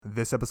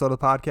This episode of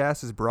the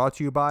podcast is brought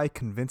to you by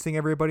convincing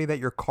everybody that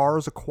your car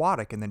is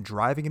aquatic and then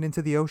driving it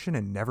into the ocean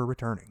and never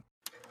returning.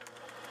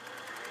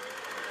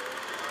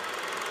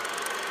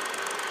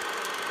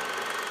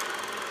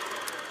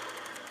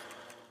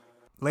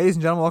 Ladies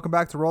and gentlemen, welcome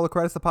back to Roll the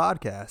Credits, the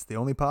podcast, the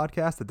only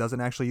podcast that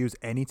doesn't actually use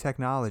any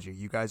technology.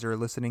 You guys are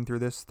listening through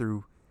this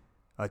through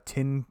a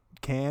tin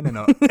can and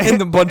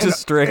a bunch of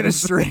strings. And a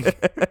string.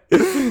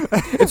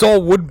 It's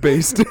all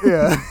wood-based.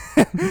 Yeah.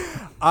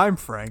 I'm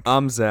Frank.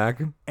 I'm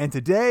Zach. And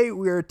today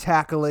we're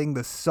tackling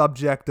the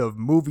subject of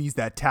movies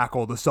that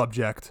tackle the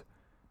subject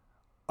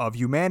of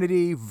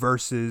humanity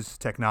versus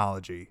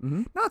technology.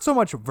 Mm-hmm. Not so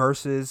much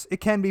versus. It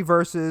can be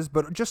versus,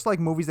 but just like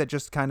movies that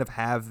just kind of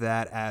have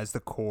that as the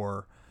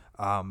core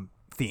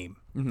theme.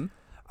 Mm-hmm.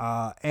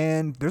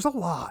 And there's a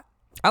lot.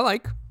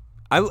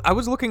 I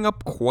was looking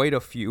up quite a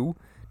few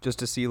just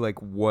to see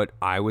like what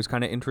I was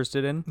kind of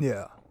interested in.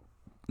 Yeah.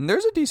 And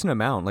there's a decent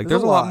amount. Like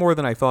there's a lot more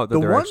than I thought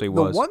that actually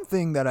was. The one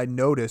thing that I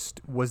noticed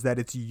was that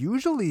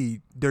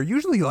they're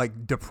usually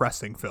like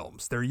depressing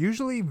films. They're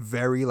usually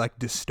very like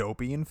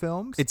dystopian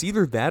films. It's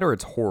either that or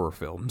it's horror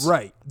films.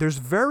 Right. There's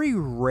very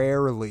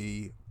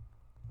rarely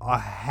a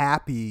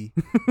happy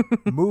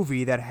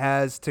movie that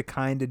has to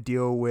kind of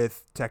deal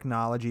with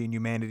technology and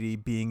humanity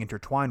being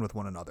intertwined with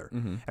one another.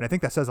 Mm-hmm. And I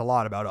think that says a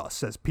lot about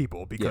us as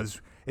people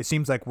because it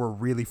seems like we're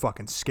really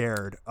fucking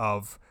scared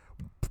of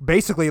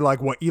basically like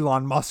what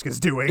Elon Musk is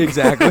doing.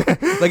 Exactly.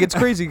 Like it's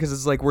crazy because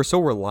it's like we're so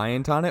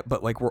reliant on it,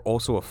 but like we're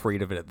also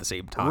afraid of it at the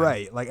same time.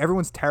 Right. Like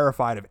everyone's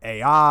terrified of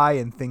AI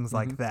and things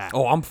like that.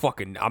 Oh, I'm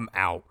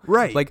out.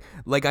 Right.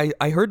 Like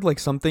I heard like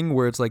something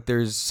where it's like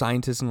there's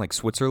scientists in like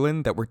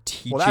Switzerland that were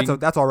teaching. Well,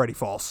 that's already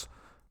false.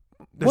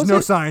 There's Was no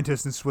it?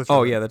 scientists in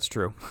Switzerland. Oh yeah, that's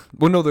true.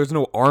 Well, no, there's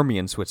no army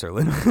in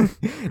Switzerland.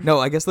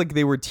 No, I guess like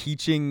they were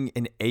teaching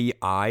an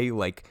AI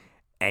like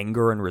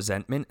anger and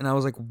resentment, and I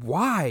was like,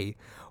 why?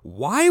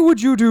 Why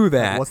would you do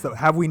that?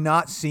 Have we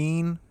not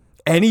seen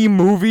any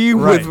movie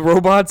with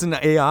robots and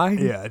AI?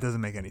 Yeah, it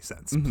doesn't make any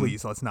sense. Mm-hmm.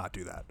 Please, let's not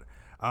do that.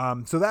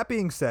 So that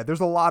being said, there's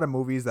a lot of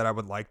movies that I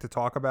would like to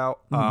talk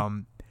about.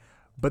 Mm-hmm.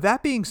 But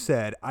that being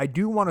said, I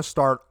do want to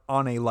start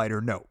on a lighter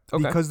note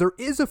Okay. because there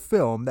is a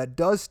film that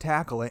does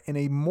tackle it in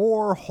a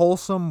more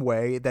wholesome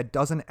way that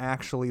doesn't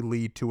actually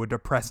lead to a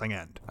depressing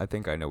end. I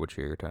think I know which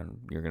you're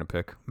gonna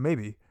pick.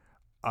 Maybe.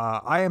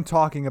 I am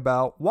talking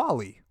about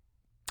WALL-E.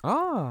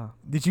 Ah,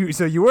 Did you?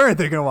 So you weren't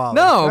thinking of WALL-E?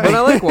 no, but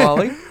I like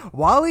WALL-E.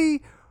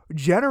 WALL-E,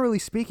 generally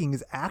speaking,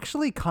 is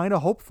actually kind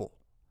of hopeful.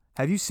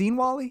 Have you seen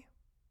WALL-E?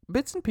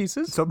 Bits and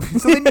pieces. So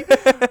then, wait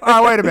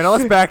a minute.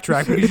 Let's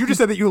backtrack because you just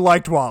said that you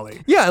liked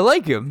WALL-E, Yeah, I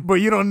like him. but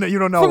you don't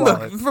know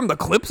WALL-E. From the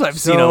clips I've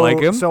seen, I like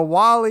him. So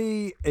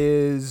WALL-E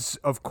is,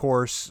 of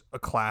course, a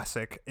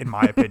classic in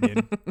my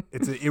opinion.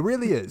 It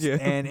really is, Yeah.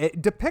 and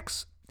it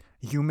depicts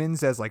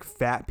humans as like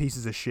fat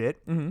pieces of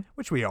shit,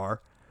 which we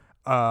are.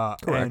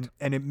 Correct.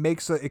 And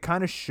it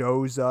kind of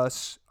shows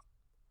us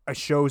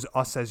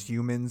as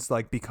humans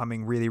like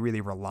becoming really,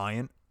 really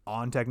reliant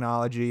on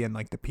technology, and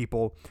like the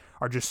people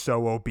are just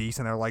so obese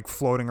and they're like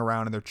floating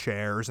around in their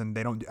chairs and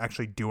they don't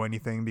actually do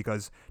anything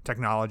because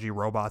technology,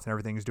 robots, and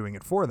everything is doing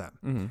it for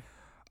them.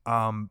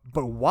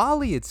 But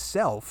WALL-E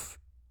itself,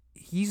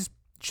 he's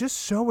just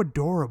so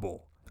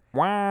adorable.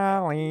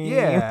 WALL-E.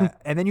 Yeah,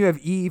 and then you have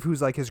Eve,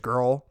 who's like his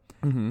girl,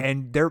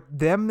 and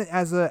them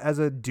as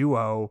a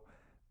duo.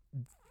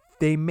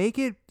 They make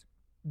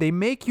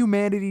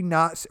humanity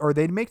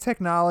they make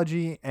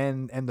technology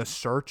and the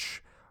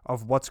search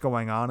of what's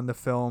going on in the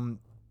film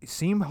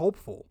seem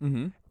hopeful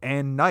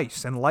and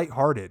nice and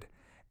lighthearted.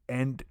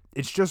 And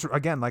it's just,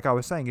 again, like I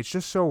was saying, it's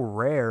just so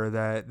rare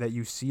that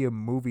you see a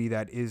movie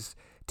that is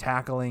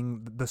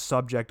tackling the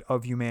subject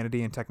of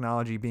humanity and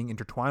technology being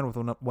intertwined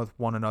with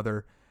one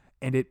another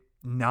and it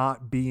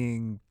not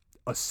being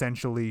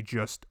essentially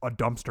just a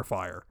dumpster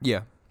fire.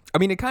 Yeah. I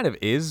mean, it kind of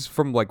is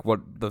from like what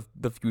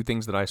the few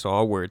things that I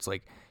saw where it's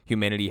like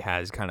humanity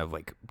has kind of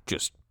like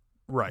just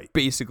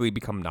basically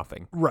become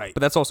nothing. Right. But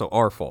that's also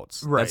our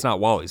faults. Right. That's not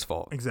WALL-E's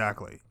fault.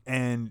 Exactly.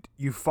 And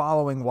you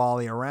following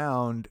WALL-E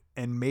around,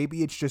 and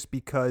maybe it's just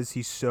because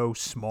he's so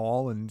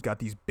small and got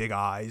these big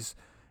eyes,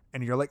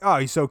 and you're like, oh,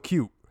 he's so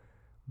cute.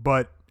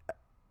 But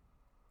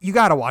you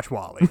got to watch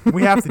WALL-E.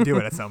 We have to do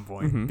it at some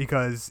point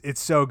because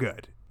it's so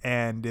good.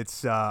 And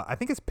it's, I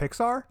think it's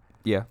Pixar.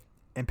 Yeah.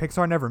 And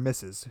Pixar never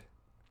misses.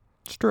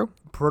 It's true.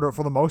 For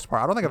the most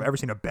part. I don't think I've ever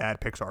seen a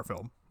bad Pixar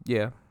film.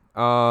 Yeah.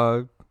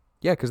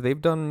 Yeah, because they've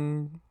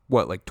done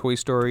what, like Toy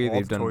Story.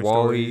 They've done Toy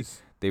WALL-E.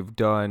 Stories. They've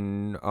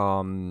done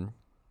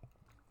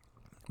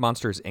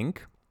Monsters Inc.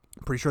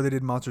 I'm pretty sure they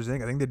did Monsters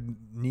Inc. I think they did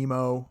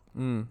Nemo.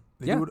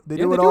 They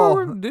do it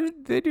all.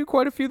 They do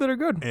quite a few that are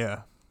good.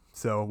 Yeah.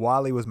 So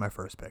WALL-E was my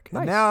first pick.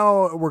 Nice. And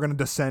now we're gonna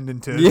descend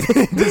into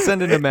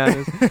descend into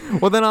madness.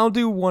 Well, then I'll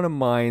do one of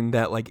mine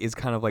that like is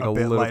kind of like a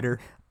bit little lighter.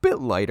 Bit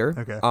lighter.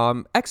 Okay.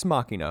 Ex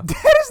Machina.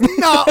 That is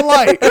not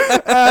light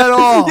at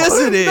all. Yes,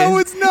 it is. No,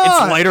 it's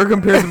not. It's lighter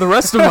compared to the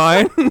rest of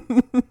mine.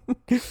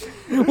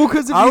 Well,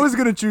 because I was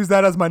gonna choose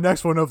that as my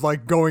next one of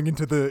like going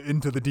into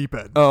the deep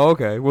end. Oh,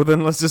 okay. Well,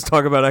 then let's just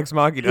talk about Ex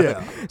Machina.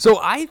 Yeah. So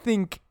I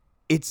think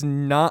it's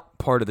not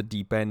part of the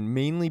deep end,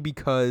 mainly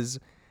because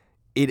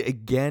it,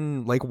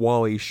 again, like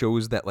WALL-E,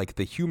 shows that like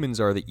the humans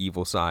are the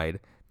evil side,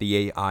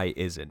 the AI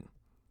isn't.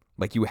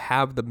 Like, you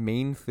have the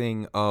main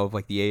thing of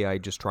like the AI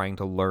just trying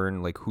to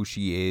learn like who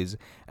she is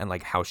and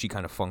like how she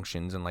kind of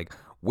functions and like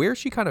where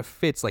she kind of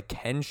fits. Like,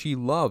 can she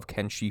love?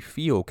 Can she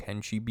feel?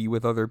 Can she be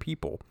with other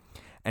people?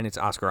 And it's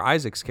Oscar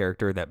Isaac's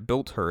character that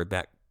built her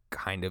that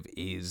kind of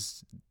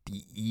is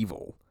the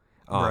evil.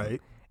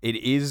 Right. It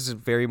is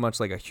very much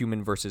like a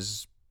human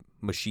versus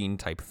machine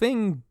type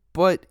thing,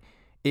 but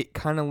it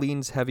kind of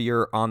leans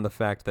heavier on the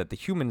fact that the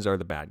humans are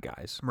the bad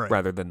guys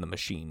rather than the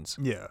machines.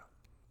 Yeah.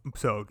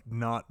 So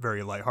not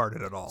very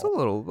lighthearted at all. It's a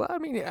little, I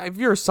mean, if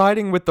you're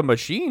siding with the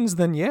machines,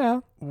 then yeah.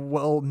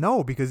 Well,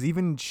 no, because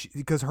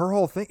because her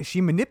whole thing, she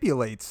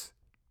manipulates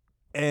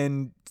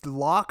and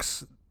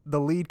locks the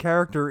lead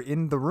character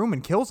in the room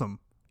and kills him.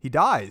 He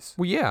dies.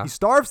 Well, yeah. He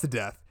starves to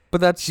death.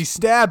 But She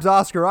stabs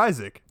Oscar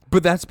Isaac.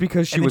 But that's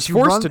because she was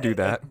forced to do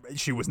that.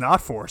 She was not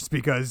forced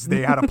because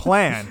they had a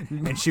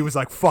plan, and she was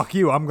like, "Fuck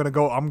you! I'm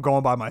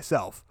going by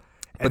myself."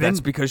 But that's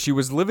because she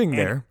was living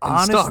there. And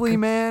honestly, stuck.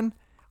 man,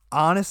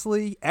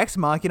 Ex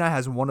Machina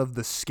has one of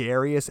the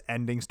scariest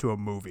endings to a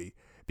movie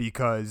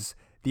because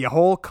the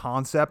whole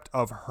concept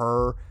of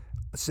her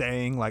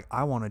saying like,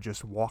 I want to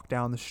just walk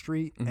down the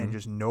street and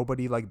just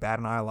nobody like bat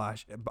an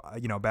eyelash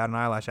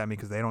at me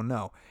because they don't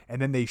know.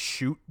 And then they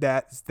shoot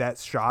that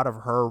shot of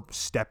her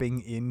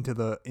stepping into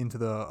the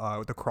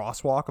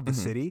crosswalk of the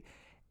city,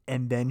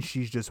 and then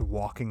she's just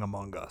walking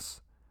among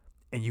us.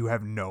 And you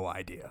have no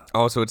idea.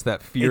 Oh, so it's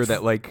that fear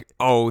that like,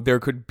 there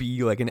could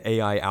be like an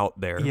AI out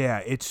there.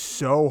 Yeah, it's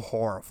so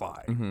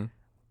horrifying.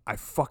 I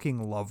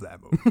fucking love that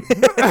movie.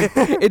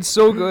 It's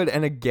so good.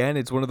 And again,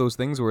 it's one of those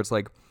things where it's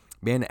like,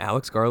 man,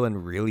 Alex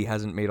Garland really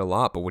hasn't made a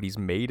lot, but what he's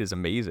made is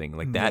amazing.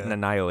 Like that and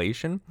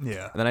Annihilation.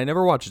 Yeah. And then I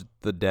never watched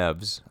The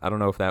Devs. I don't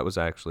know if that was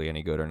actually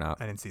any good or not.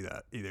 I didn't see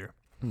that either.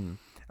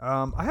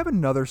 I have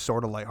another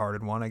sort of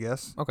lighthearted one, I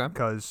guess. Okay.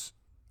 Because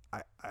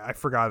I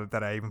forgot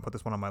that I even put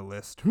this one on my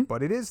list,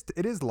 but it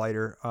is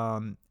lighter.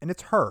 And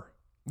it's Her.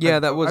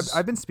 Yeah,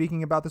 I've been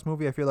speaking about this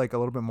movie, I feel like, a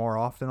little bit more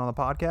often on the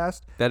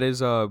podcast. That is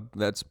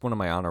that's one of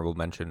my honorable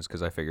mentions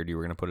because I figured you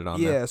were gonna put it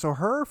on there. Yeah, so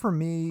Her, for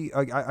me,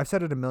 I've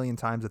said it a million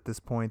times at this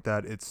point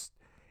that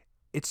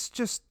it's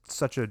just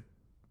such a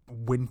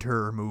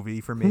winter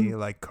movie for me.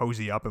 Like,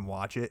 cozy up and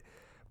watch it,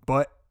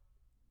 but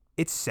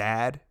it's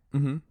sad.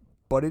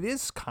 But it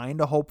is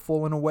kind of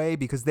hopeful in a way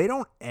because they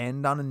don't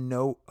end on a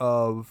note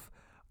of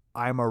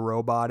I'm a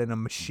robot and a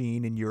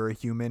machine and you're a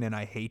human and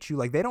I hate you.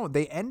 Like,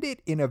 they end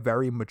it in a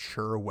very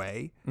mature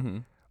way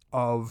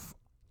of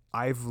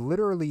I've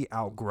literally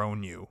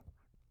outgrown you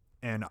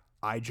and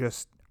I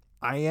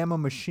am a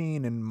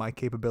machine and my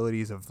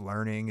capabilities of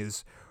learning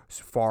is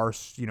far,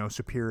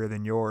 superior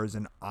than yours.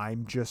 And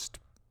I've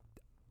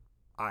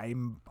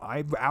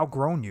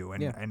outgrown you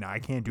and I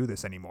can't do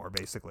this anymore,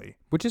 basically.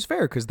 Which is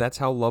fair because that's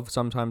how love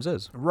sometimes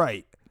is.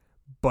 Right.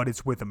 But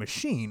it's with a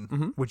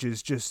machine, which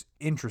is just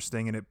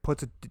interesting, and it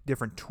puts a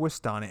different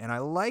twist on it. And I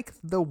like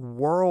the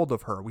world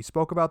of Her. We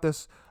spoke about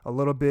this a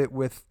little bit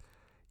with,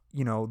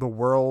 the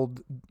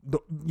world.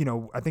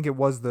 I think it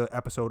was the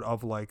episode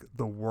of like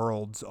the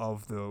worlds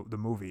of the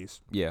movies.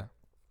 Yeah.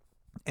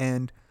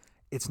 And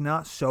it's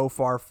not so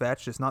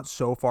far-fetched. It's not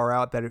so far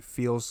out that it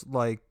feels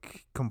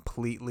like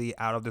completely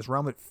out of this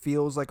realm. It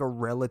feels like a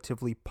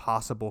relatively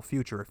possible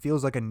future. It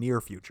feels like a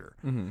near future.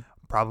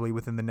 Probably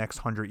within the next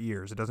 100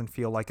 years. It doesn't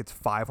feel like it's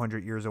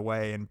 500 years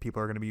away and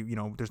people are going to be,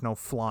 there's no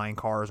flying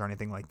cars or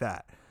anything like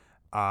that.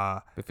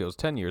 It feels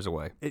 10 years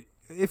away.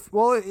 It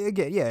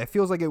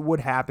feels like it would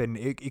happen.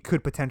 It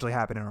could potentially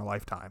happen in our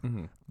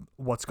lifetime.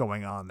 What's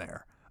going on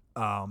there?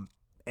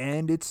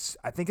 And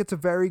I think it's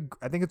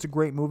a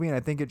great movie, and I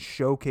think it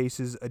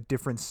showcases a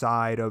different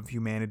side of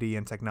humanity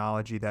and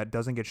technology that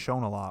doesn't get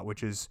shown a lot,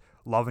 which is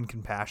love and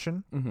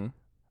compassion,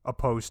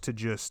 opposed to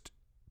just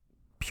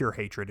pure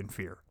hatred and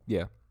fear.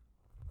 Yeah.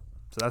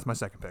 So that's my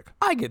second pick.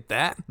 I get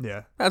that.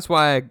 Yeah. That's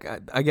why I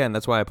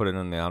put it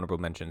in the honorable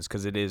mentions,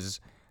 because it is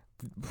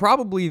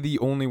probably the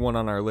only one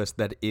on our list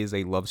that is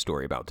a love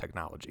story about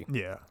technology.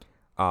 Yeah.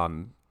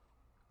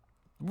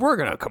 We're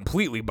going to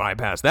completely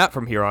bypass that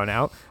from here on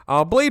out.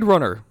 Blade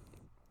Runner.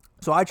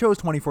 So I chose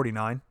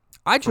 2049.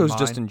 I chose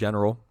just in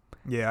general.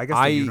 Yeah, I guess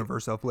the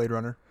universe of Blade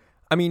Runner.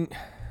 I mean,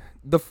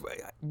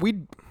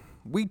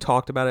 we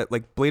talked about it,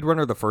 like Blade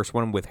Runner, the first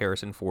one with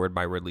Harrison Ford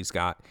by Ridley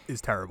Scott,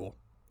 is terrible.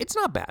 It's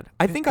not bad.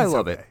 I think I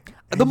love it.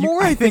 The The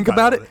more I think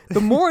about it, the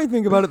more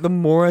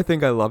I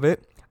think I love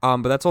it.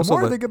 But that's also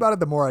the more I think about it,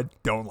 the more I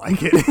don't like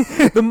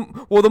it.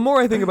 the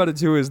more I think about it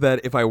too is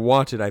that if I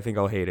watch it, I think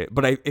I'll hate it.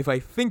 But if I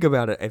think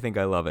about it, I think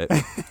I love it.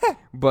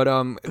 But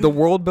the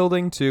world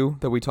building too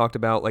that we talked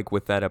about, like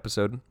with that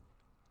episode,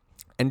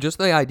 and just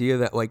the idea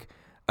that like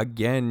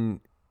again,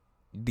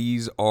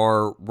 these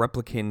are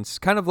replicants,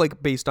 kind of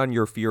like based on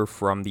your fear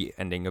from the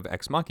ending of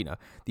Ex Machina.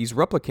 These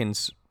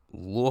replicants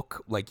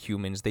look like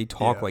humans, they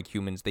talk like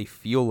humans, they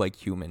feel like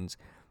humans,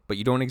 but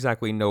you don't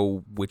exactly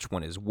know which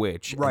one is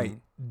which. Right.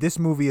 And this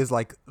movie is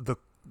like the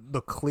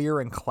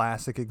clear and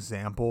classic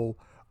example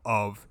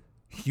of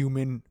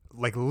human,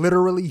 like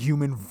literally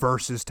human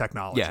versus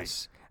technology.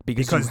 Yes,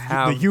 because Because you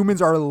have the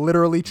humans are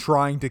literally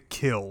trying to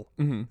kill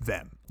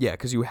them. Yeah,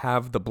 because you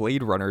have the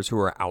Blade Runners who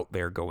are out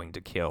there going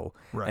to kill,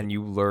 Right. and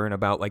you learn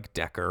about like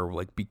Deckard,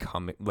 like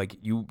becoming like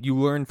you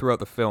learn throughout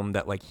the film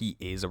that like he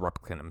is a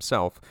replicant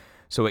himself.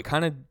 So it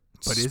kind of.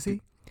 But is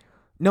he?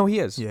 No, he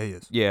is. Yeah, he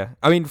is. Yeah,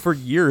 I mean, for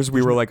years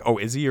we were like, "Oh,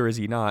 is he or is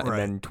he not?" Right.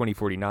 And then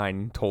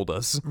 2049 told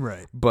us.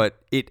 Right. But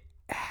it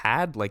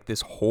had like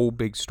this whole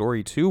big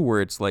story too,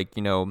 where it's like,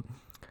 you know,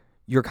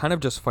 you're kind of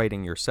just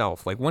fighting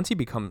yourself. Like once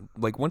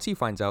he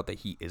finds out that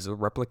he is a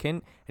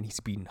replicant and he's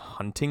been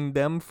hunting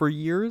them for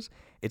years,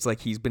 it's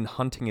like he's been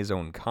hunting his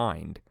own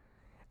kind.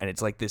 And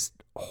it's like this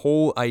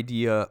whole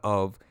idea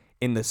of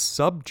in the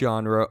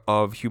subgenre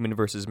of human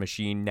versus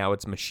machine, now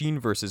it's machine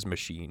versus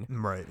machine.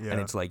 Right. Yeah.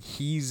 And it's like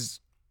he's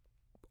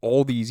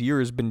all these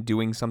years been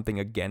doing something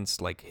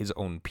against like his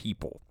own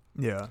people.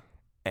 yeah.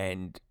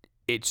 And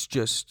it's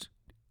just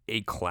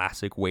a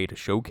classic way to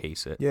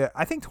showcase it. Yeah.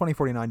 I think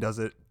 2049 does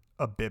it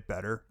a bit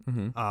better.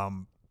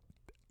 Mm-hmm.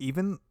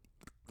 Even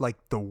like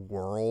the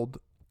world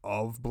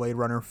of Blade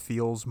Runner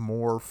feels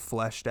more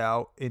fleshed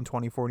out in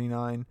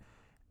 2049,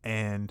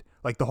 and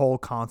like the whole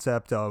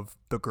concept of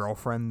the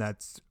girlfriend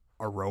that's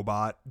a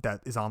robot that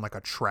is on like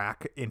a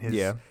track in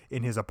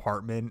his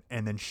apartment,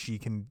 and then she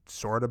can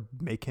sort of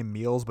make him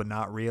meals but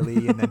not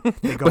really, and then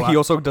they go But he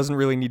also doesn't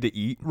really need to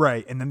eat.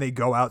 right, and then they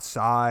go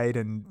outside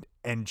and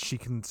she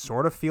can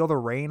sort of feel the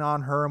rain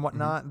on her and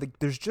whatnot. Like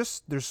there's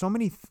so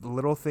many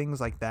little things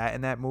like that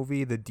in that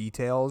movie, the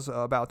details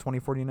about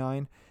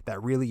 2049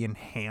 that really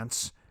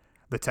enhance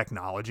the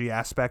technology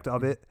aspect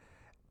of it,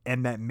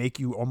 and that make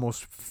you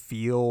almost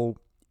feel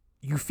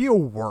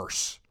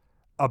worse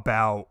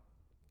about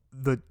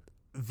the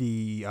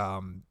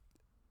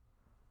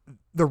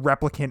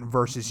replicant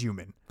versus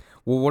human.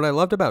 Well, what I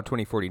loved about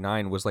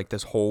 2049 was like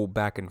this whole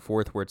back and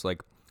forth where it's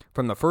like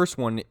from the first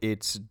one,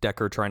 it's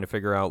Deckard trying to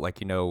figure out like,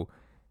 you know,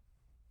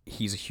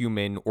 he's a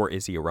human or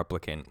is he a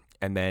replicant?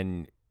 And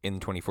then in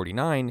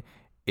 2049,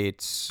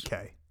 it's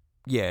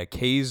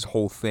Kay's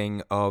whole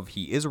thing of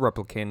he is a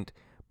replicant,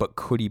 but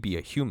could he be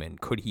a human?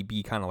 Could he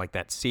be kind of like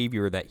that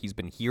savior that he's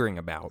been hearing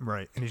about?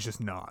 Right, and he's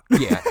just not.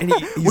 Yeah, and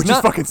he's which not,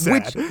 is fucking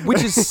sad.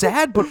 Which is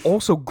sad, but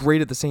also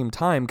great at the same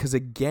time, because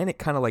again, it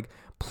kind of like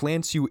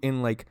plants you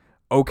in like,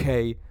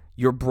 okay,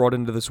 you're brought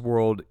into this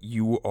world,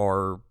 you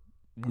are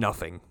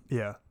nothing.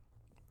 Yeah,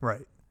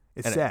 right.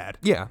 It's And sad.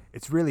 Yeah,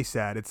 It's really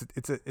sad. It's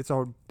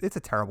a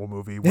terrible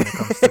movie when it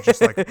comes to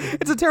just like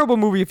it's a terrible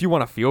movie if you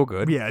want to feel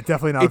good. yeah,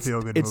 definitely not a feel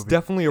good movie. It's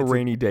definitely a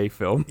rainy day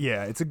film.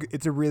 Yeah,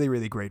 it's a really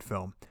really great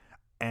film,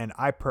 and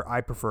I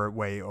prefer it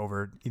way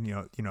over you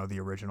know the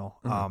original.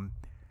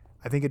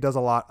 I think it does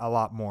a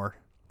lot more,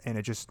 and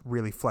it just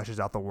really fleshes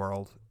out the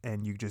world,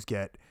 and you just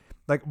get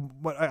like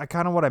what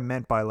I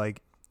meant by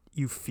like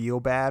you feel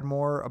bad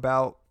more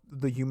about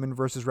the human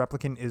versus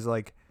replicant is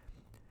like,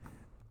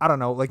 I don't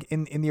know, like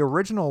in the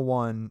original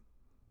one,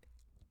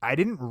 I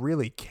didn't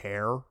really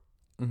care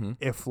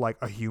if like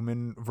a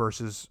human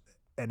versus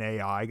an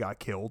AI got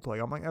killed.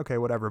 Like I'm like, okay,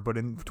 whatever. But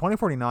in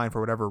 2049, for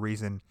whatever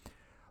reason,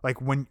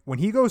 like when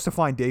he goes to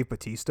find Dave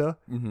Bautista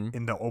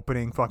in the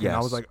opening fucking, I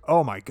was like,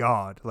 oh my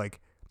God, like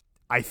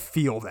I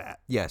feel that.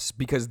 Yes,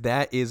 because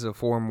that is a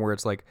form where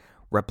it's like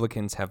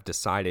replicants have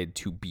decided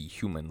to be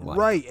human-like.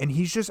 Right, and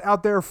he's just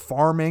out there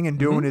farming and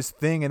doing his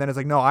thing, and then it's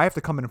like, no, I have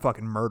to come in and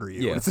fucking murder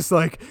you. Yeah. It's just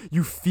like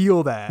you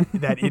feel that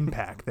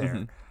impact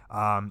there.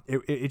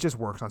 It just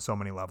works on so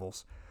many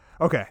levels.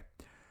 Okay,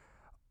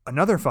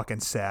 another fucking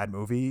sad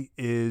movie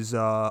is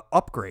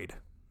Upgrade.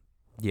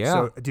 Yeah,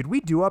 So did we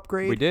do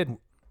Upgrade? we did.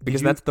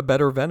 Because you- that's the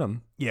better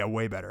Venom. Yeah,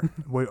 way better.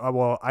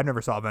 Well, I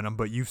never saw Venom,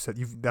 but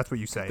that's what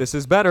you say. This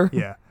is better.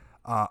 Yeah.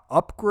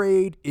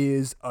 Upgrade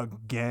is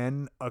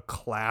again a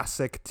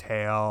classic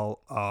tale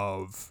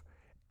of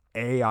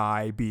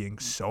AI being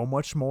so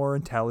much more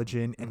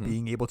intelligent and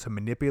being able to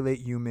manipulate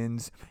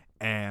humans,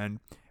 and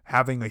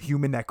having a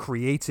human that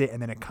creates it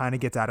and then it kind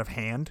of gets out of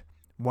hand.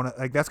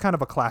 That's kind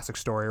of a classic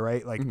story,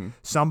 right? Like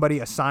somebody,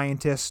 a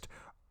scientist,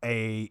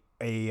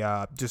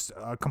 just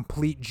a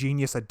complete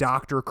genius, a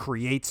doctor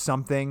creates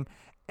something,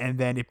 and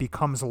then it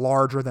becomes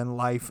larger than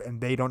life, and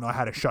they don't know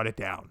how to shut it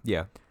down.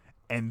 Yeah.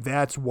 And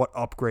that's what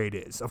Upgrade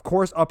is. Of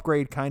course,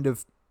 Upgrade kind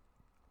of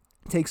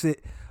takes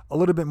it a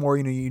little bit more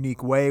in a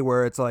unique way,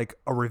 where it's like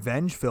a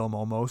revenge film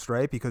almost,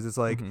 right? Because it's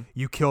like,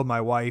 you killed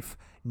my wife.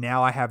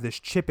 Now I have this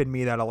chip in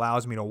me that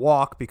allows me to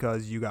walk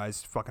because you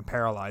guys fucking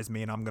paralyzed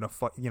me, and I'm gonna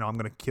I'm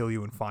gonna kill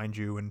you and find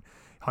you and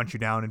hunt you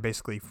down and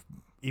basically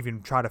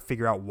even try to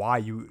figure out why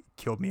you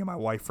killed me and my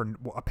wife for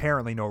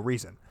apparently no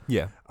reason.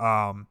 Yeah.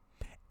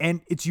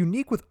 And it's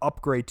unique with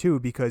Upgrade too,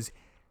 because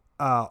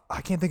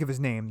I can't think of his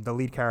name, the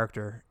lead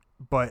character.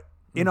 But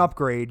in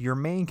Upgrade, your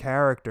main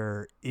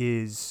character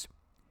is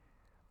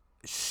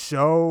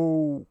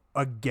so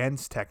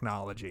against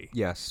technology.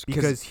 Yes.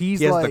 Because he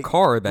has like, the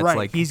car that's right,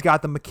 like... he's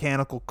got the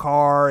mechanical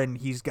car, and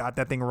he's got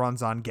that thing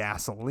runs on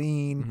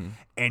gasoline,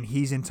 and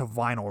he's into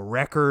vinyl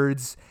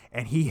records,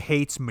 and he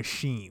hates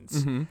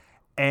machines.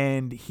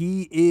 And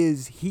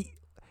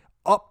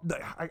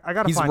I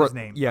gotta find his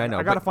name. Yeah, I know.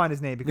 I gotta find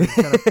his name because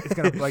it's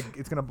gonna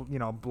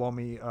blow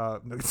me.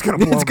 It's gonna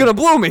blow it's gonna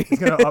blow me.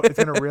 It's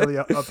gonna really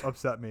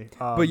upset me.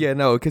 But yeah,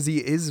 no, because he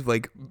is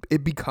like,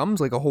 it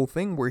becomes like a whole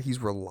thing where he's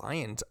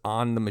reliant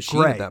on the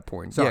machine Gray. at that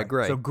point. Sorry. Yeah,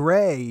 Gray. So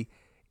Gray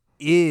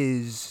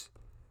is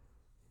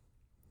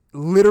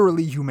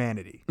literally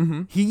humanity.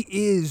 Mm-hmm. He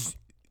is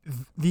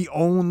the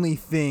only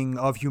thing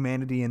of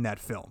humanity in that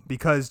film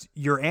because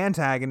your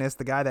antagonist,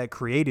 the guy that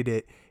created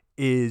it,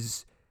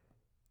 is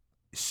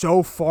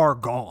so far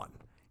gone.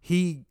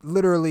 He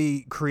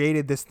literally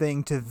created this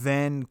thing to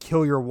then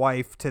kill your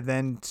wife to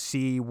then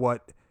see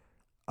what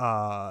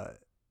the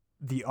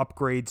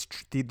upgrades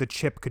the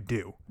chip could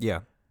do.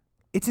 Yeah.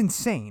 It's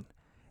insane.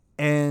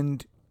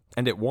 And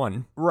it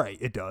won. Right,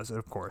 it does,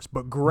 of course.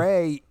 But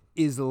Gray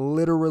is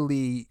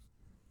literally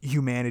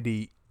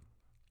humanity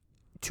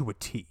to a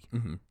T.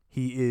 Mm-hmm.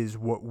 He is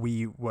what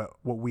we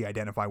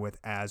identify with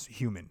as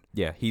human.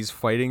 Yeah, he's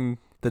fighting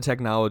the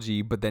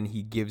technology, but then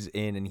he gives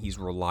in and he's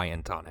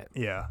reliant on it.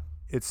 Yeah,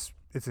 it's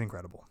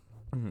incredible.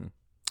 Mm-hmm.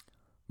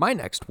 My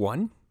next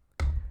one,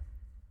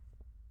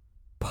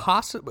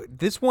 possibly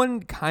this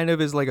one kind of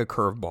is like a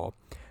curveball,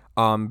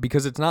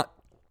 because it's not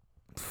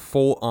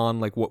full on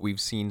like what we've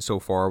seen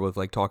so far with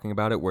like talking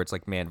about it, where it's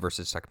like man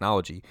versus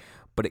technology,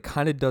 but it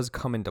kind of does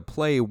come into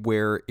play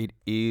where it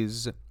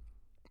is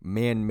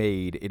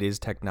man-made, it is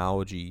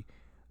technology,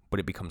 but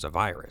it becomes a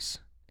virus,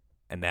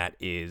 and that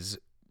is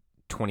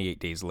 28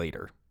 Days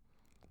Later.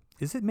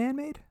 Is it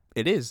man-made?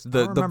 It is.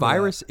 The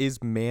virus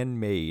is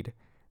man-made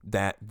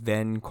that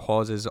then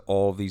causes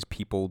all these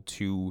people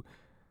to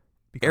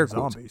become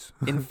zombies.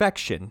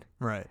 Infection.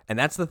 Right. And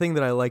that's the thing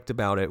that I liked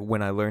about it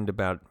when I learned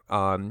about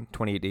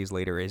 28 Days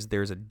Later is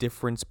there's a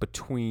difference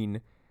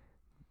between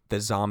the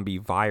zombie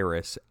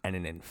virus and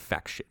an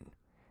infection.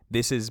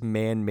 This is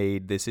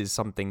man-made. This is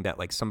something that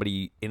like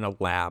somebody in a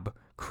lab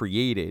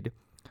created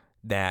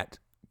that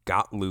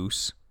got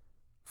loose,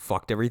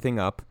 fucked everything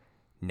up.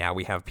 Now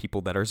we have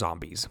people that are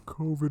zombies.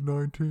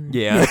 COVID-19.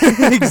 Yeah,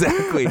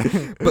 exactly.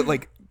 But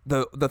like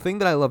the thing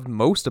that I loved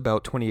most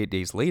about 28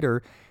 Days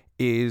Later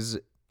is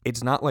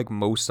it's not like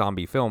most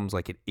zombie films.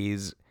 Like it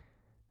is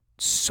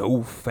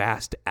so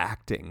fast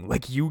acting.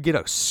 Like you get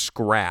a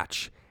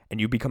scratch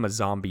and you become a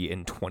zombie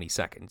in 20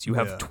 seconds. You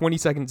have 20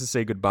 seconds to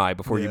say goodbye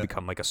before you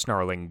become like a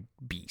snarling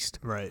beast.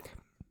 Right.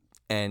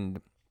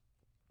 And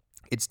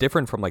it's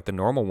different from like the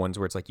normal ones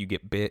where it's like you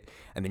get bit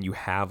and then you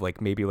have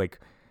like maybe like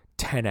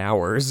 10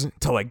 hours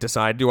to like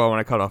decide, do I want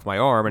to cut off my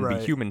arm and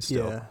be human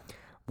still? Yeah.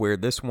 Where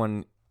this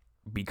one,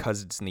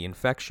 because it's in the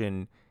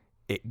infection,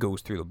 it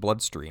goes through the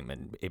bloodstream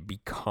and it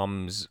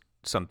becomes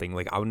something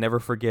like I'll never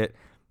forget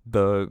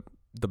the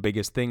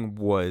biggest thing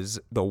was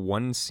the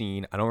one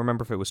scene. I don't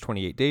remember if it was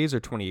 28 days or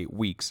 28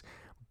 weeks,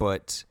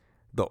 but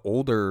the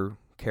older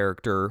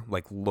character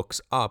like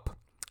looks up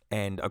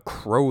and a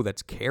crow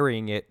that's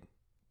carrying it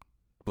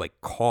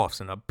like coughs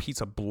and a piece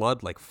of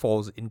blood like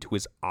falls into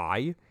his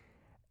eye.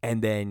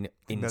 And then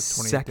in that's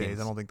 28 seconds, days.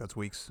 I don't think that's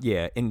weeks.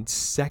 Yeah, in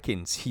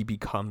seconds he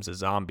becomes a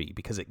zombie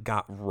because it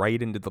got right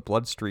into the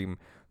bloodstream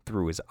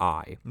through his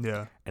eye.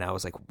 Yeah. And I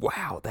was like,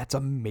 wow, that's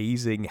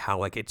amazing how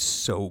like it's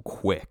so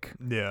quick.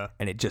 Yeah.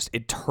 And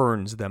it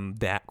turns them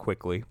that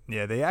quickly.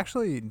 Yeah, they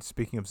actually,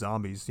 speaking of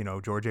zombies,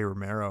 George A.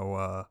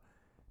 Romero,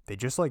 they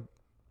just like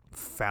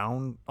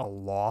found a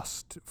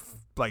lost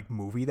like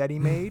movie that he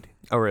made.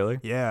 Oh, really?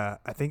 Yeah.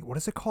 What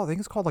is it called? I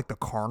think it's called like The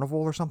Carnival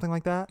or something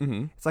like that.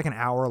 Mm-hmm. It's like an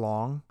hour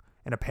long.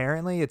 And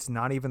apparently it's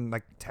not even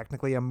like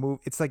technically a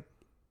movie. It's like,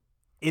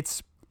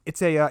 it's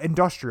a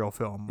industrial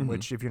film, mm-hmm.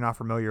 which if you're not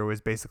familiar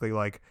was basically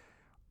like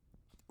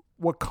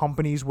what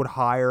companies would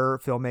hire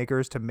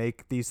filmmakers to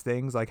make these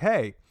things. Like,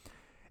 hey,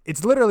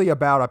 it's literally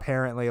about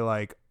apparently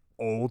like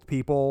old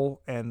people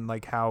and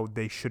like how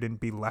they shouldn't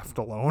be left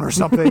alone or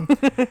something.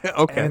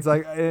 Okay. And it's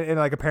like, and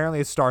like apparently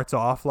it starts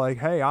off like,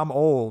 hey, I'm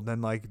old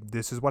and like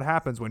this is what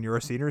happens when you're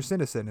a senior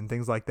citizen and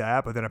things like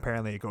that. But then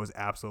apparently it goes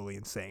absolutely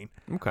insane.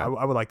 Okay.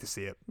 I would like to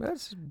see it. That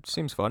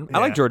seems fun. Yeah.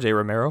 I like George A.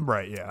 Romero.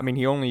 Right. Yeah. I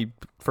mean,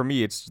 for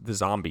me, it's the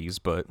zombies,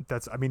 but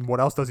what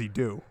else does he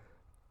do?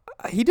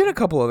 He did a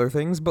couple other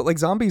things, but like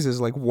zombies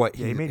is like what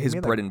his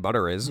bread and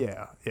butter is.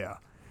 Yeah. Yeah.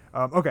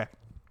 Okay.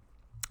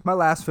 My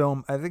last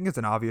film, I think it's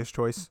an obvious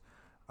choice.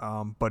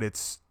 But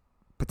it's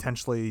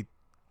potentially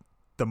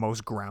the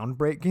most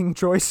groundbreaking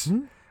choice,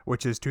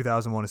 which is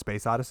 2001: A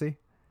Space Odyssey.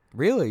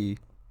 Really?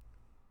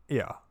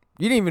 Yeah.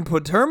 You didn't even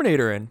put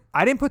Terminator in.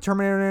 I didn't put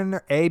Terminator in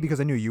there, because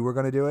I knew you were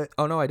going to do it.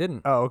 Oh, no, I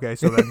didn't. Oh, okay.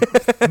 So then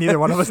neither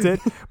one of us did.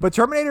 But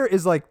Terminator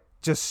is like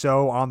just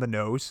so on the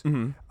nose.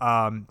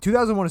 Mm-hmm.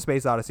 2001: A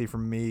Space Odyssey for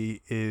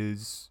me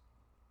is,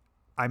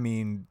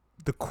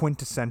 the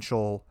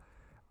quintessential.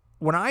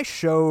 When I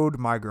showed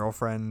my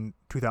girlfriend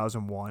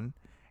 2001,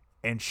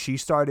 and she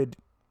started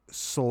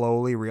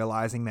slowly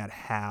realizing that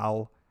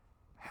Hal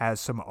has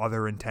some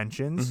other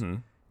intentions. Mm-hmm.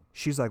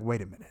 She's like,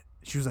 wait a minute.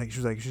 she's like,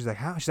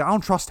 how? She's like, I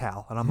don't trust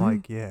Hal. And I'm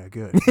like, yeah,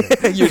 good.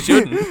 You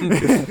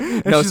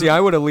shouldn't. No, see, I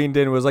would have leaned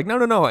in and was like,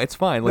 no, it's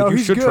fine. Like, no, you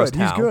he's should good. trust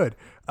He's Hal. good.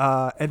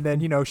 And then,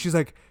 she's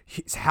like,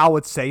 Hal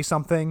would say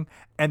something,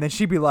 and then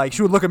she'd be like,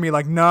 she would look at me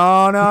like,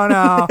 no.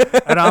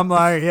 And I'm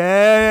like,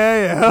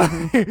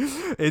 yeah.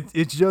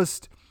 It's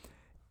just,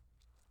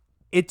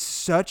 it's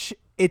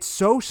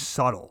so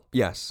subtle.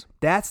 Yes.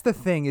 That's the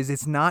thing, is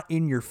it's not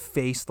in your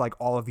face like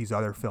all of these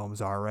other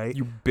films are, right?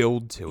 You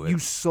build to it. You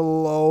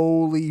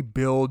slowly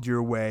build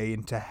your way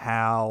into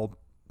Hal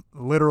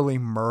literally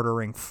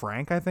murdering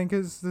Frank, I think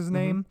is his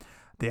name,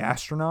 the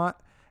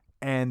astronaut.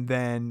 And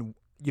then,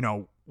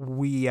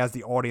 we as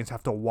the audience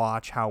have to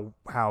watch how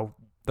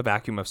the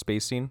vacuum of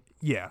space scene.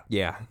 yeah.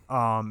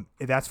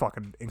 That's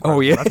fucking incredible. Oh,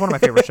 yeah. That's one of my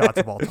favorite shots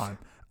of all time.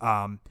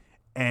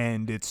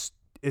 And it's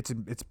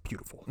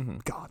beautiful.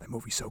 God, that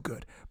movie's so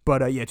good. But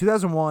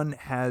 2001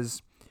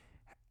 has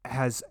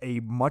a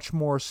much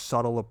more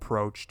subtle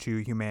approach to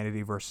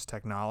humanity versus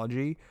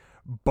technology,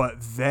 but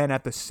then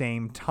at the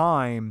same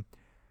time,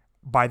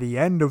 by the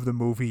end of the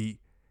movie,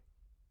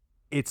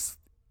 it's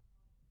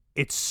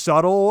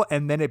subtle,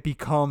 and then it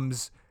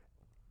becomes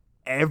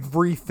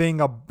everything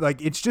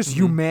like it's just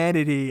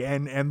humanity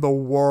and the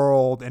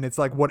world, and it's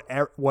like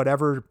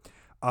whatever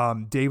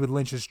David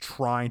Lynch is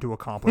trying to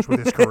accomplish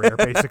with his career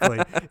basically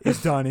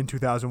is done in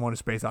 2001: A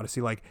Space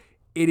Odyssey. Like,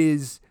 it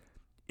is,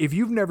 if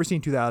you've never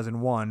seen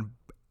 2001,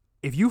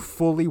 if you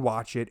fully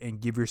watch it and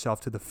give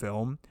yourself to the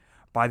film,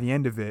 by the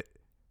end of it,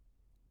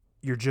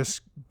 you're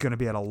just going to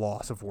be at a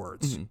loss of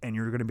words. And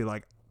you're going to be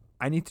like,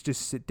 I need to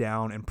just sit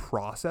down and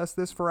process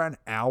this for an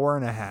hour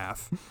and a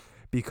half,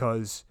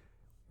 because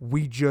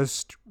we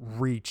just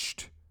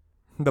reached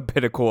the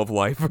pinnacle of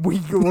life. We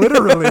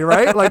literally,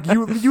 right? Like,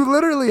 you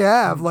literally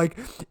have, like,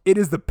 it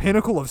is the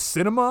pinnacle of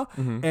cinema,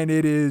 and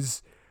it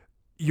is,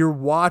 you're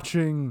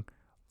watching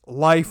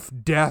life,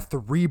 death,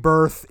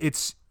 rebirth.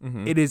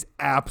 It is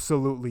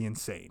absolutely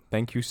insane.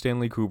 Thank you,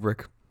 Stanley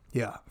Kubrick.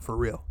 Yeah, for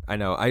real. I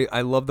know.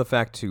 I love the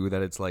fact too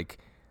that it's like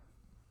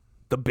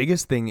the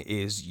biggest thing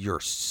is you're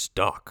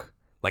stuck.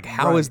 Like,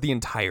 how is the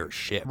entire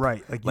ship?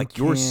 Right. Like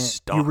you're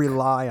stuck. You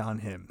rely on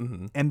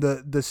him. And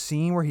the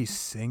scene where he's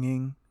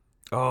singing,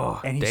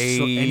 and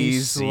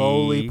he's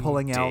slowly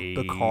pulling out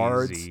the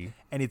cards,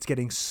 and it's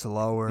getting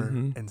slower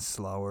and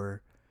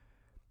slower.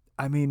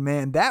 I mean,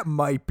 man, that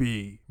might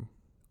be,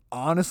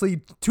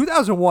 honestly,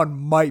 2001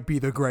 might be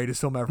the greatest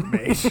film ever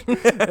made.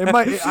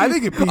 I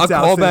think it beats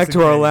out call back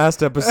Citizen to our Kane.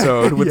 last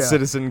episode with Yeah.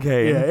 Citizen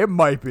Kane. Yeah, it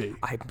might be.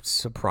 I'm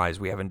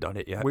surprised we haven't done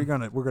it yet. We're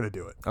gonna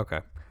do it.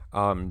 Okay.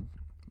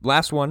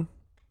 Last one.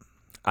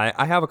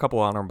 I have a couple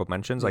honorable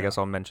mentions. I guess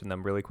I'll mention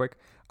them really quick.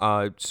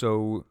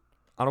 So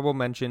honorable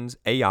mentions,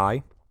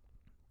 AI.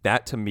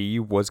 That to me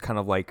was kind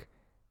of like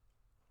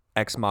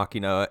Ex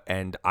Machina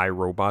and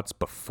iRobots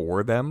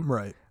before them.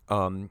 Right.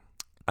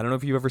 I don't know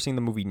if you've ever seen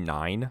the movie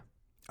 9.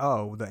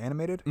 Oh, the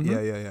animated?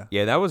 Yeah.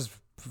 Yeah, that was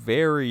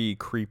very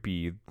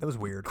creepy. That was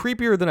weird.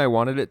 Creepier than I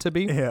wanted it to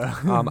be. Yeah.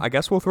 I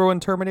guess we'll throw in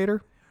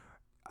Terminator.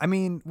 I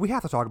mean, we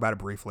have to talk about it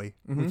briefly.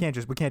 We can't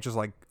just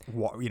like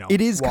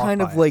It is walk kind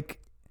by of it. like,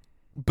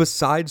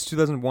 besides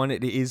 2001,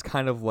 it is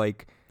kind of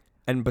like,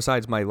 and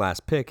besides my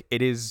last pick,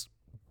 it is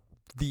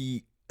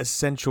the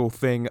essential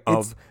thing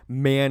of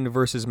man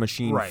versus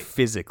machine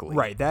physically.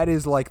 Right. That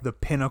is like the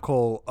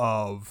pinnacle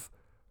of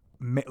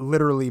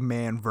literally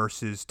man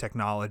versus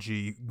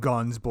technology,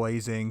 guns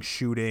blazing,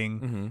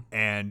 shooting,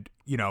 and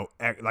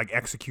like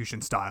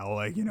execution style.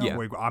 Like,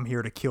 I'm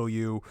here to kill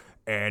you,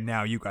 and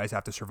now you guys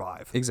have to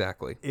survive.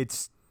 Exactly.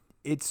 It's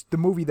the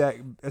movie that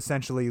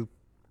essentially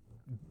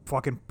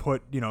fucking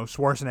put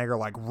Schwarzenegger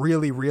like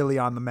really, really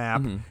on the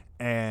map,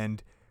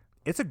 and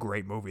it's a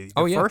great movie.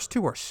 The first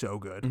two are so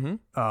good.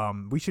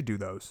 We should do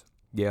those.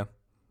 Yeah.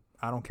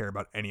 I don't care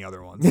about any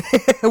other ones.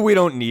 We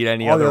don't need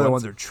any All other the other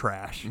ones. ones are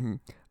trash.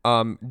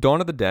 Dawn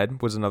of the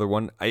Dead was another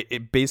one.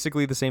 It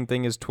basically the same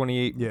thing as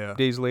 28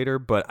 Days Later,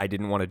 but I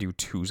didn't want to do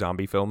 2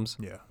 zombie films.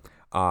 Yeah.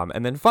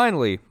 And then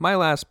finally, my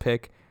last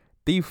pick,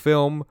 the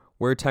film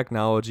where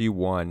technology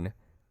won,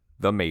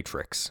 The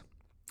Matrix.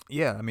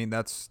 Yeah, I mean,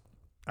 I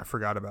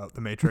forgot about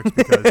The Matrix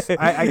because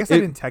I guess I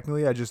didn't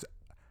technically.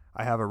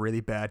 I have a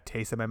really bad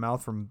taste in my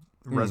mouth from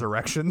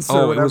Resurrections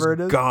or whatever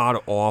it is. God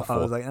awful. I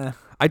was like, eh.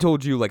 I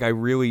told you, like, I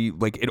really,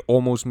 like, it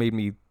almost made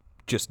me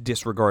just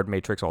disregard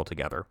Matrix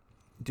altogether.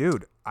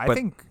 Dude, I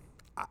think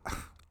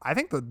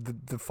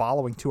the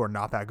following 2 are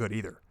not that good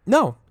either.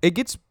 No, it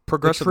gets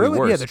progressively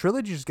worse. Yeah, the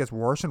trilogy just gets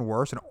worse and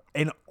worse,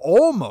 and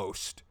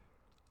almost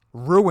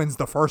ruins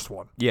the first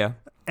one. Yeah,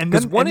 and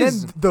then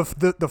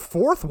the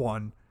fourth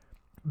one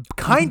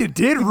kind of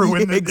did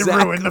ruin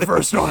the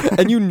first one.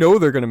 And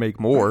they're gonna make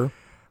more.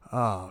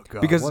 Oh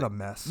god, because, what a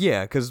mess.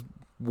 Yeah, because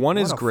 1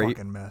 is great.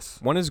 Fucking mess.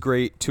 1 is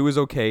great. 2 is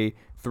okay.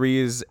 3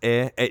 is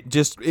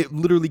It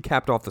literally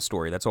capped off the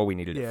story. That's all we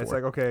needed it for. Yeah, it's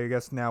like, okay, I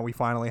guess now we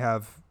finally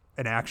have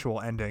an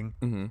actual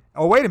ending.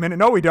 Oh, wait a minute.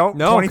 No, we don't.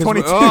 No,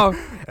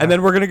 2022. And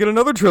then we're going to get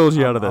another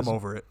trilogy out of this. I'm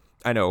over it.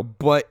 I know.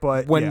 But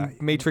when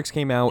Matrix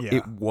came out,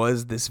 it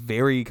was this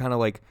very kind of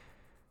like,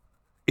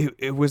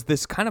 it was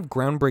this kind of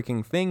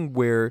groundbreaking thing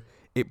where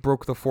it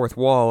broke the fourth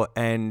wall,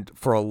 and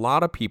for a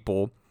lot of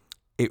people,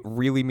 it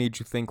really made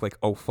you think like,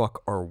 oh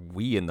fuck, are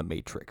we in the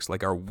Matrix?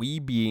 Like, are we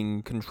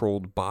being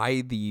controlled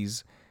by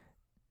these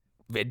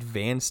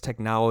advanced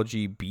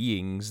technology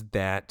beings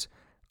that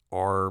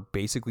are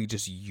basically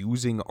just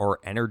using our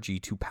energy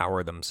to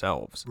power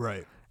themselves?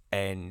 Right.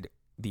 And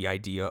the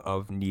idea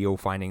of Neo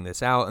finding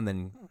this out and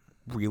then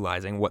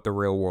realizing what the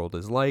real world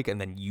is like,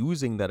 and then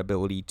using that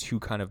ability to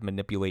kind of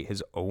manipulate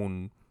his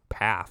own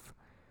path,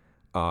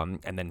 and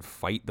then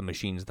fight the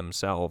machines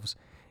themselves.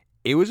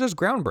 It was just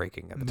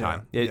groundbreaking at the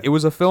time. It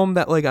was a film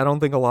that, like, I don't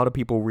think a lot of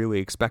people really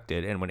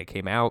expected. And when it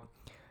came out,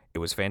 it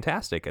was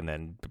fantastic. And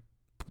then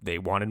they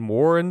wanted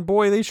more, and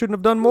boy, they shouldn't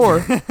have done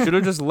more. Should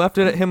have just left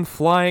it at him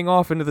flying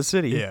off into the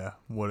city. Yeah,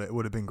 it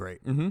would have been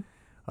great. Mm-hmm.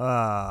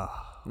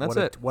 That's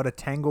it. What a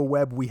tangle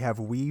web we have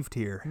weaved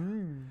here.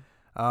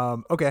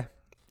 Okay.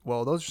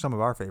 Well, those are some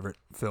of our favorite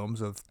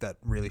films that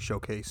really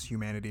showcase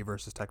humanity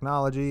versus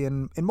technology,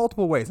 and in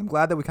multiple ways. I'm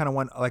glad that we kind of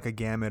went like a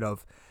gamut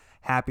of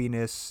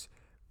happiness,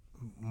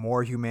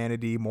 more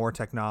humanity, more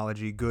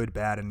technology, good,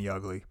 bad, and the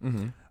ugly.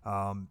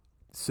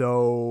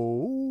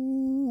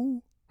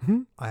 So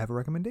I have a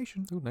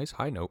recommendation. Ooh, nice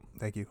high note.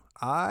 Thank you.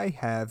 I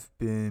have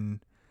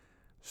been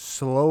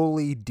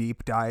slowly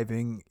deep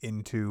diving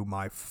into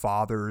my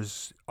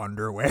father's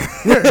underwear.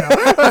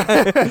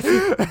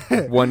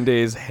 One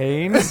day's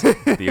Hanes,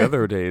 the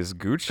other day's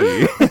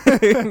Gucci.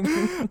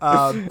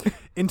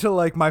 Into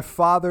like my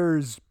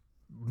father's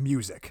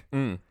music.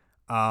 And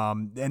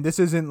this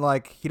isn't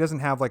like, he doesn't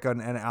have like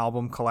an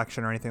album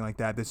collection or anything like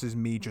that. This is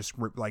me just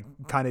like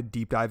kind of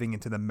deep diving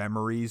into the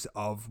memories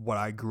of what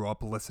I grew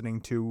up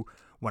listening to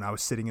when I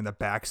was sitting in the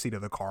back seat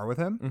of the car with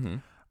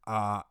him.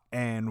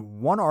 And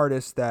one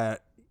artist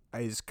that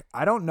is,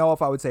 I don't know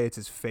if I would say it's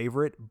his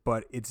favorite,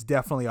 but it's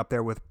definitely up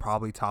there with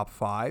probably top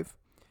 5,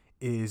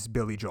 is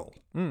Billy Joel.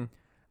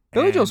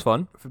 Billy Joel's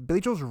fun. Billy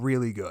Joel's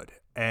really good.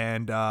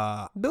 And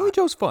Billy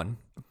Joel's fun.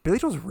 Billy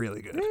Joel's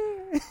really good.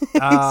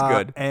 He's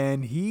good.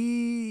 And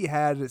he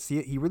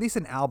released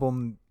an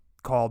album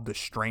called The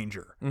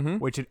Stranger,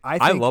 which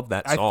I love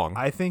that song.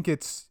 I think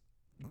it's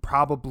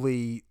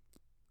probably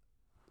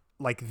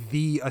like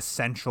the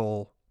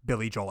essential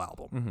Billy Joel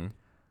album.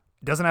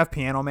 It doesn't have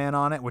Piano Man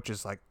on it, which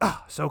is like,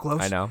 so close.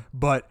 I know.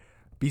 But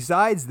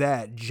besides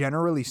that,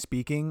 generally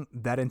speaking,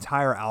 that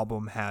entire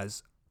album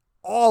has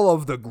all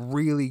of the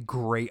really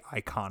great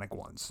iconic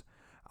ones.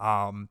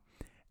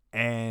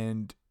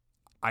 And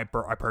I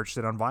purchased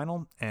it on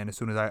vinyl, and as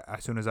soon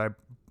as I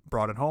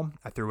brought it home,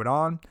 I threw it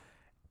on,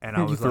 and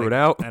I was threw it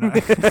out, and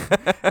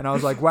I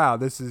was like, wow,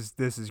 this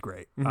is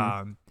great.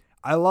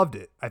 I loved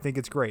it. I think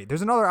it's great.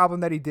 There's another album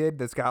that he did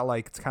that's got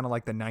like, it's kind of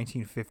like the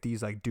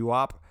 1950s like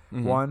doo-wop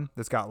one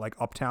that's got like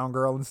Uptown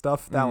Girl and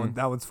stuff.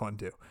 That one's fun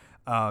too.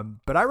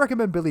 But I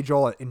recommend Billy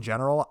Joel in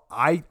general.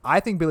 I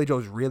think Billy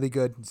Joel's really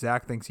good.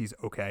 Zach thinks he's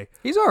okay.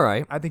 He's all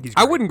right. I think he's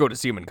great. I wouldn't go to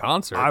see him in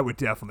concert. I would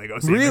definitely go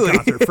see him in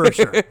concert for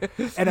sure.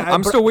 And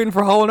I'm still waiting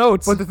for Hall &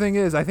 Oates. But the thing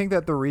is, I think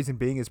that the reason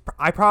being is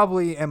I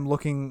probably am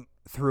looking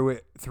through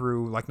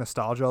like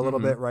nostalgia a little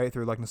bit, right?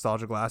 Through like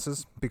nostalgia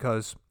glasses,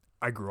 because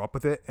I grew up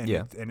with it, and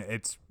and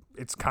it's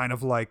kind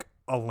of like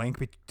a link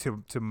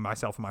to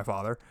myself and my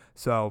father.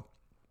 So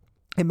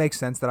it makes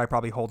sense that I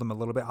probably hold him a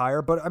little bit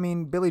higher. But I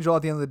mean, Billy Joel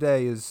at the end of the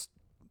day is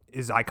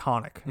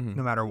iconic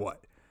no matter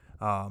what.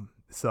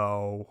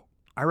 So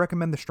I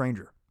recommend The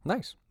Stranger.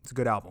 Nice. It's a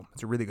good album.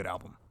 It's a really good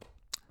album.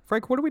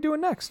 Frank, what are we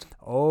doing next?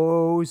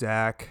 Oh,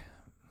 Zach.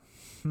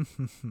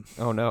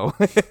 Oh no.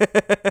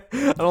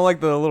 I don't like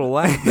the little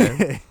laugh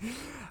there.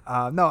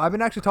 No, I've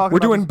been actually talking We're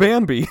about doing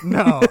Bambi.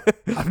 No,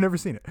 I've never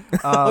seen it.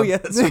 Oh yeah,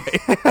 that's right.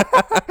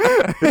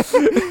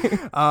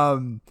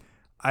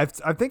 I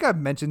think I've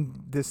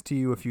mentioned this to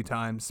you a few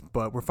times,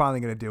 but we're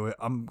finally gonna do it.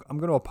 I'm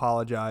gonna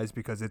apologize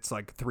because it's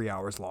like 3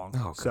 hours long.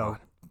 Oh, God. So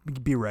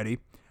be ready,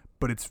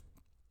 but it's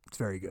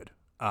very good.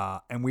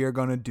 And we are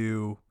gonna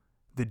do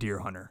The Deer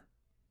Hunter.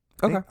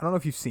 Okay. I don't know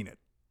if you've seen it,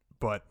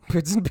 but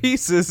bits and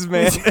pieces,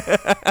 man.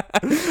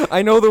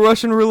 I know the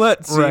Russian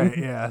roulette scene. Right,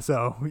 yeah.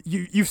 So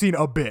you've seen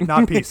a bit,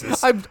 not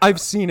pieces.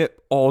 I've seen it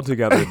all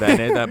together then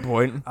at that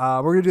point.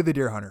 We're gonna do The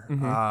Deer Hunter.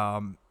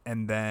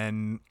 And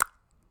then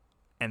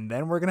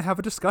we're gonna have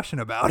a discussion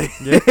about it.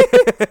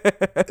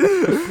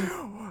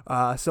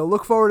 So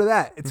look forward to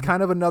that. It's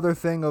kind of another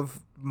thing of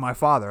my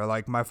father.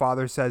 Like my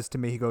father says to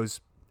me, he goes,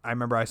 I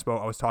remember I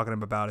was talking to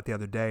him about it the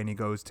other day, and he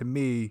goes, to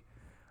me,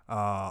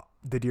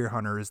 The Deer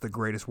Hunter is the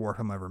greatest war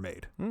film ever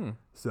made.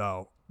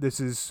 So this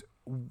is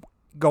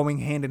going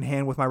hand in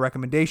hand with my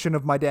recommendation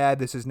of my dad.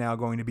 This is now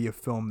going to be a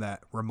film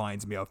that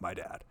reminds me of my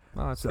dad.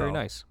 Oh, that's very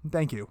nice.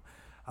 Thank you.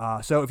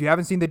 So if you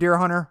haven't seen The Deer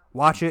Hunter,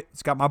 watch it.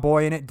 It's got my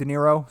boy in it, De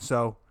Niro.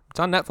 So it's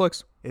on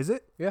Netflix. Is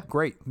it? Yeah.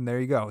 Great. And there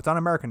you go. It's on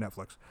American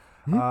Netflix.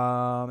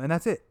 And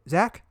that's it.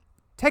 Zach,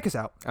 take us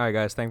out. All right,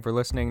 guys. Thanks for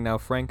listening. Now,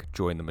 Frank,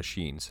 join the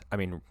machines. I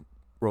mean,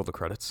 roll the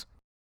credits.